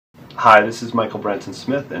Hi, this is Michael Branson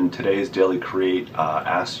Smith, and today's Daily Create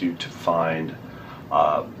asks you to find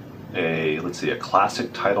a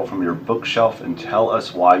classic title from your bookshelf and tell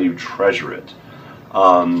us why you treasure it.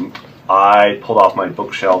 I pulled off my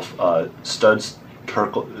bookshelf Studs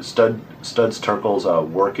Terkel's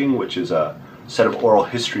Working, which is a set of oral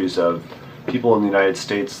histories of people in the United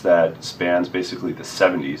States that spans basically the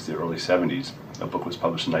 70s, the early 70s. The book was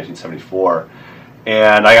published in 1974.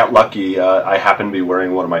 And I got lucky. I happened to be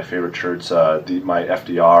wearing one of my favorite shirts, my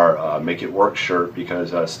FDR Make It Work shirt,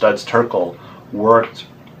 because Studs Terkel worked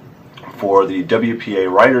for the WPA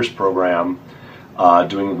Writers Program,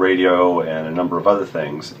 doing radio and a number of other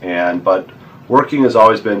things. But working has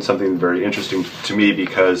always been something very interesting to me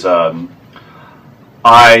because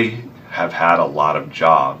I have had a lot of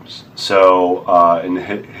jobs. So in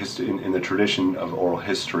the tradition of oral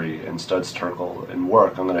history and Studs Terkel and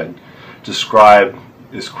work, I'm going to describe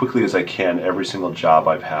as quickly as I can every single job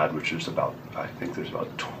I've had, which is about, I think there's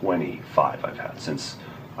about 25 I've had since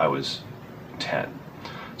I was 10.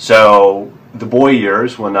 So the boy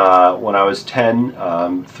years, when I was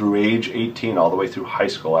 10 through age 18, all the way through high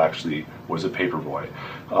school, actually was a paper boy.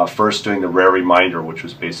 First doing the Rare Reminder, which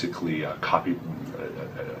was basically a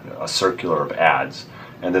circular of ads,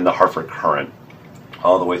 and then the Hartford Courant,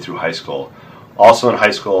 all the way through high school. Also in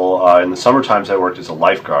high school, in the summer times, I worked as a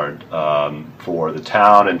lifeguard for the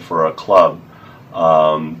town and for a club.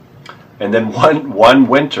 And then one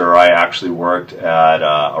winter, I actually worked at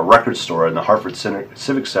a record store in the Hartford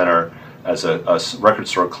Civic Center as a record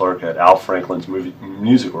store clerk at Al Franklin's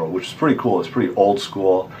Music World, which is pretty cool. It's pretty old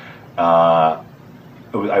school. I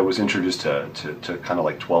was introduced to kind of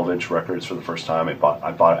like 12-inch records for the first time.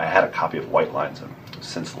 I had a copy of White Lines. I've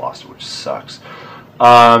since lost it, which sucks.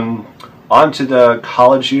 On to the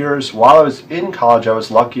college years. While I was in college, I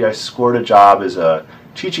was lucky. I scored a job as a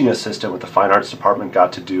teaching assistant with the Fine Arts Department.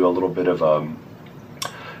 Got to do a little bit of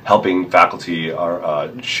helping faculty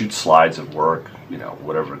shoot slides of work,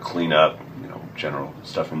 whatever, clean up, general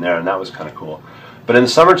stuff in there, and that was kind of cool. But in the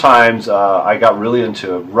summer times, I got really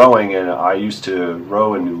into rowing, and I used to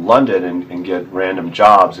row in New London and get random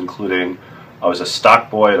jobs, including I was a stock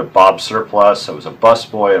boy at a Bob Surplus, I was a bus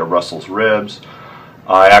boy at a Russell's Ribs.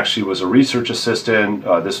 I actually was a research assistant.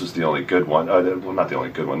 This was the only good one. Well, not the only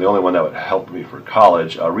good one. The only one that would help me for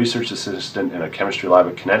college. A research assistant in a chemistry lab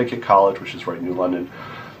at Connecticut College, which is right in New London.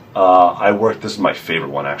 I worked. This is my favorite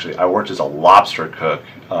one, actually. I worked as a lobster cook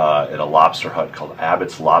at a lobster hut called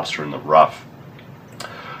Abbott's Lobster in the Rough.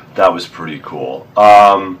 That was pretty cool.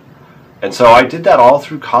 And so I did that all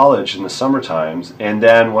through college in the summer times. And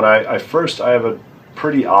then when I have a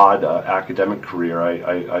pretty odd academic career.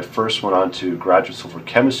 I first went on to graduate school for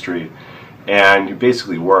chemistry, and you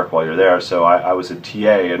basically work while you're there. So I was a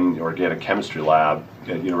TA in the organic chemistry lab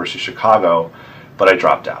at University of Chicago, but I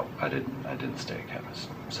dropped out. I didn't stay a chemist,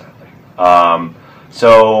 sadly.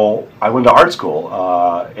 So I went to art school,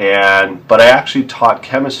 but I actually taught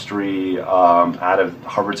chemistry out of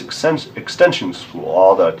Harvard's extension school.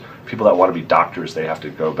 All the people that want to be doctors, they have to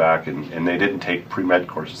go back, and they didn't take pre-med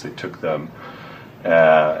courses. They took them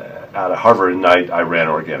out of Harvard, and I ran an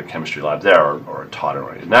organic chemistry lab there, or taught it,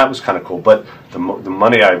 and that was kind of cool. But the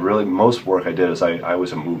money most work I did is I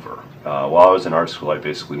was a mover. While I was in art school, I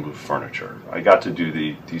basically moved furniture. I got to do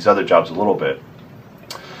these other jobs a little bit,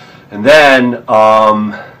 and then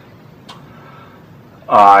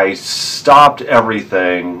I stopped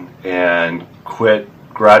everything and quit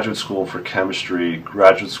graduate school for chemistry,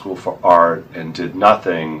 graduate school for art, and did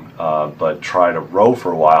nothing but try to row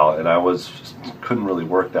for a while, and I couldn't really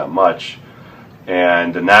work that much,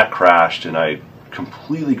 and then that crashed, and I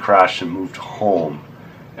completely crashed and moved home,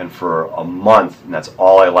 and for a month, and that's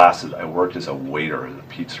all I lasted, I worked as a waiter at the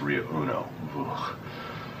Pizzeria Uno. Ugh.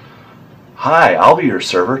 Hi, I'll be your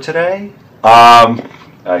server today.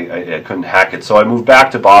 I couldn't hack it, so I moved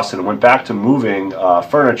back to Boston and went back to moving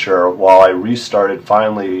furniture while I restarted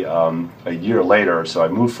finally a year later. So I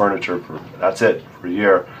moved furniture for a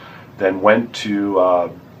year, then went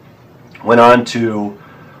on to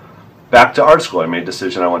back to art school. I made a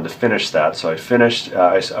decision I wanted to finish that, so I finished.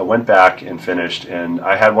 I went back and finished, and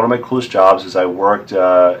I had one of my coolest jobs. Is I worked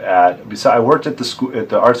at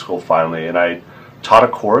the art school finally, and I taught a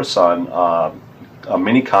course on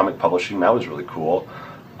mini comic publishing. That was really cool.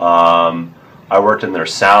 I worked in their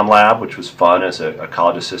sound lab, which was fun as a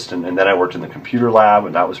college assistant, and then I worked in the computer lab,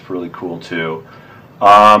 and that was really cool too.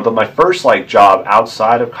 But my first job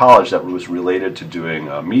outside of college that was related to doing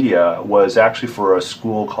media was actually for a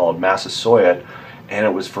school called Massasoit, and it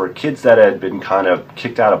was for kids that had been kind of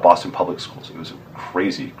kicked out of Boston public schools. It was a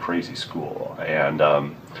crazy, crazy school,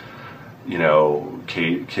 and you know,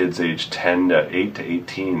 kids aged 8 to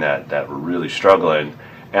 18 that were really struggling.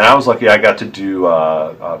 And I was lucky I got to do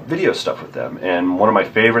video stuff with them. And one of my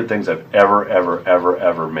favorite things I've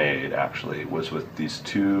ever made, actually, was with these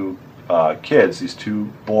two kids, these two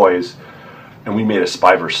boys, and we made a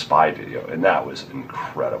spy versus spy video, and that was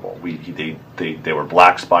incredible. They were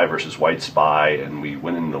black spy versus white spy, and we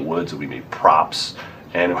went in the woods and we made props,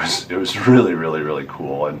 and it was really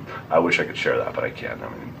cool. And I wish I could share that, but I can't. I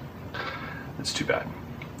mean, it's too bad.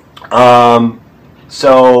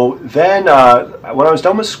 So then, when I was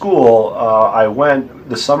done with school, I went,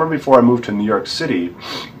 the summer before I moved to New York City,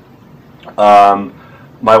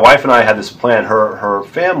 my wife and I had this plan. Her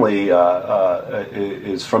family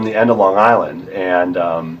is from the end of Long Island, and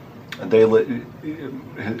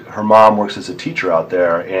her mom works as a teacher out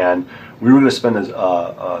there, and we were going to spend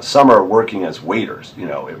a summer working as waiters, you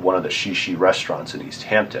know, at one of the shishi restaurants in East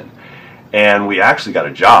Hampton. And we actually got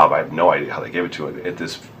a job. I have no idea how they gave it to it, at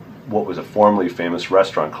this, what was a formerly famous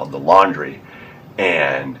restaurant called The Laundry,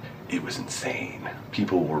 and it was insane.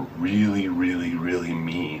 People were really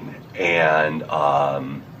mean, and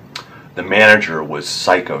the manager was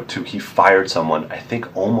psycho too. He fired someone, I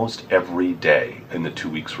think, almost every day in the 2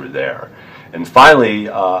 weeks we were there. And finally,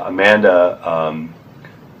 Amanda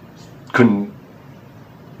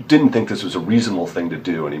didn't think this was a reasonable thing to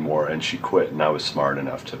do anymore, and she quit, and I was smart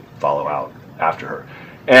enough to follow out after her.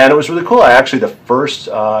 And it was really cool. The first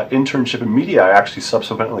internship in media I actually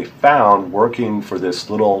subsequently found working for this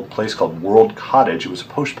little place called World Cottage. It was a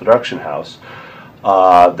post-production house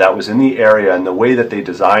that was in the area, and the way that they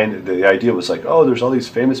designed, the idea was like, oh, there's all these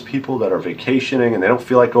famous people that are vacationing and they don't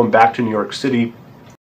feel like going back to New York City.